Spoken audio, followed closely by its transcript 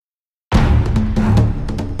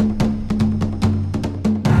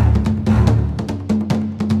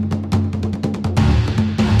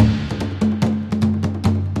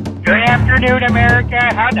afternoon, America.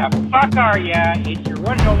 How the fuck are ya? It's your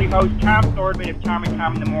one and only host, Tom Thornton of Tom and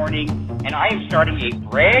Tom in the Morning, and I am starting a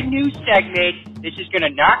brand new segment. This is going to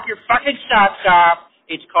knock your fucking socks off.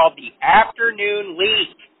 It's called the Afternoon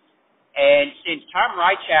Leak. And since Tom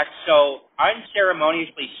Rychak so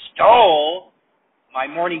unceremoniously stole my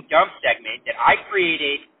morning dump segment that I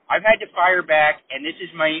created, I've had to fire back, and this is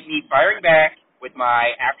me firing back with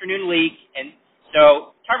my Afternoon Leak. And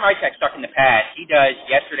so Tom Rychak's stuck in the past. He does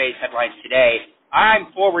yesterday's headlines today.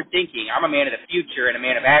 I'm forward-thinking. I'm a man of the future and a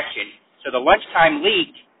man of action. So the Lunchtime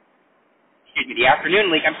Leak, the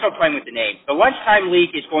Afternoon Leak, I'm still playing with the name. The Lunchtime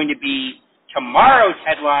Leak is going to be tomorrow's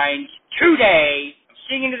headlines today. I'm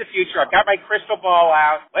seeing into the future. I've got my crystal ball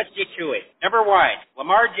out. Let's get to it. Number one,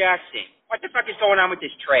 Lamar Jackson. What the fuck is going on with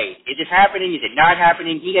this trade? Is it happening? Is it not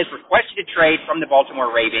happening? He has requested a trade from the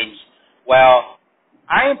Baltimore Ravens. Well,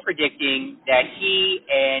 I am predicting that he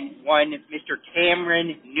and one Mr.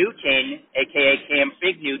 Cameron Newton, a.k.a. Cam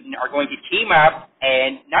Fig Newton, are going to team up,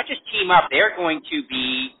 and not just team up, they're going to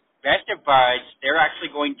be best of buds. They're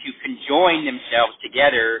actually going to conjoin themselves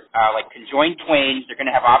together, like conjoined twins. They're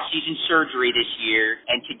going to have off-season surgery this year,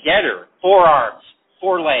 and together, 4 arms,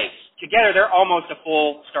 4 legs. Together, they're almost a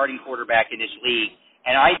full starting quarterback in this league,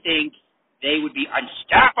 and I think they would be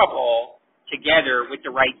unstoppable together with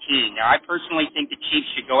the right team. Now, I personally think the Chiefs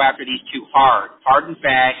should go after these two hard and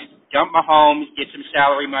fast, dump Mahomes, get some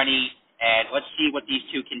salary money, and let's see what these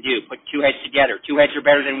two can do. Put 2 heads together. 2 heads are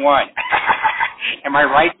better than 1. Am I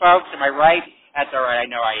right, folks? Am I right? That's all right. I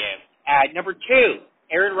know I am. Number 2,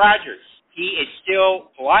 Aaron Rodgers. He is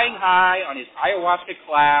still flying high on his ayahuasca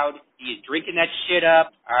cloud. He is drinking that shit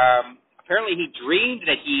up. Apparently he dreamed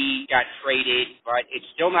that he got traded, but it's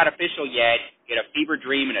still not official yet. He had a fever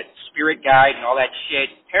dream and a spirit guide and all that shit.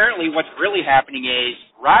 Apparently what's really happening is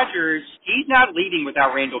Rodgers, he's not leaving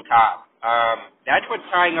without Randall Cobb. That's what's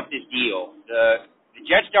tying up this deal. The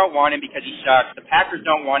Jets don't want him because he sucks. The Packers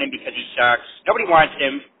don't want him because he sucks. Nobody wants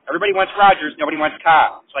him. Everybody wants Rodgers. Nobody wants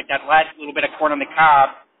Cobb. It's like that last little bit of corn on the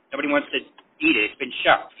cob. Nobody wants to eat it. It's been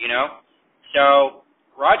shucked, you know? So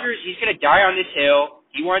Rodgers, he's going to die on this hill.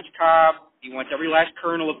 He wants Cobb. He wants every last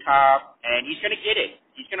kernel of Cobb, and he's going to get it.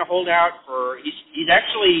 He's going to hold out for – he's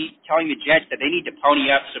actually telling the Jets that they need to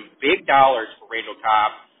pony up some big dollars for Randall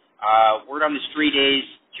Cobb. Word on the street is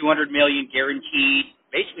 $200 million guaranteed,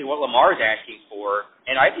 basically what Lamar is asking for.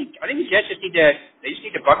 And I think the Jets just need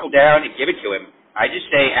to buckle down and give it to him. I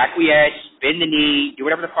just say acquiesce, bend the knee, do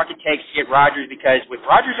whatever the fuck it takes to get Rodgers, because with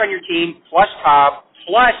Rodgers on your team, plus Cobb,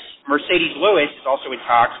 plus Mercedes Lewis is also in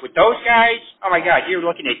talks. With those guys, oh my God, you're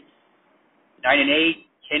looking at 9-8,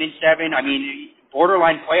 10-7. I mean,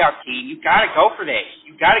 borderline playoff team. You've got to go for this.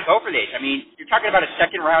 I mean, you're talking about a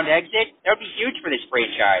second-round exit. That would be huge for this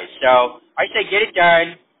franchise. So I say get it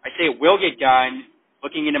done. I say it will get done.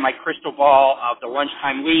 Looking into my crystal ball of the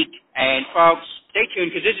Lunchtime Leak. And, folks, stay tuned,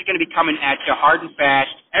 because this is going to be coming at you hard and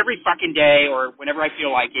fast every fucking day or whenever I feel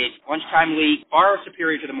like it. Lunchtime Leak, far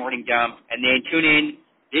superior to the morning dump. And then tune in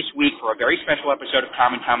this week for a very special episode of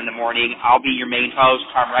Tom and Tom in the Morning. I'll be your main host.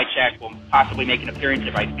 Tom Rychak will possibly make an appearance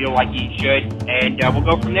if I feel like he should, and we'll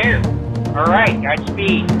go from there. All right,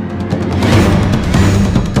 Godspeed.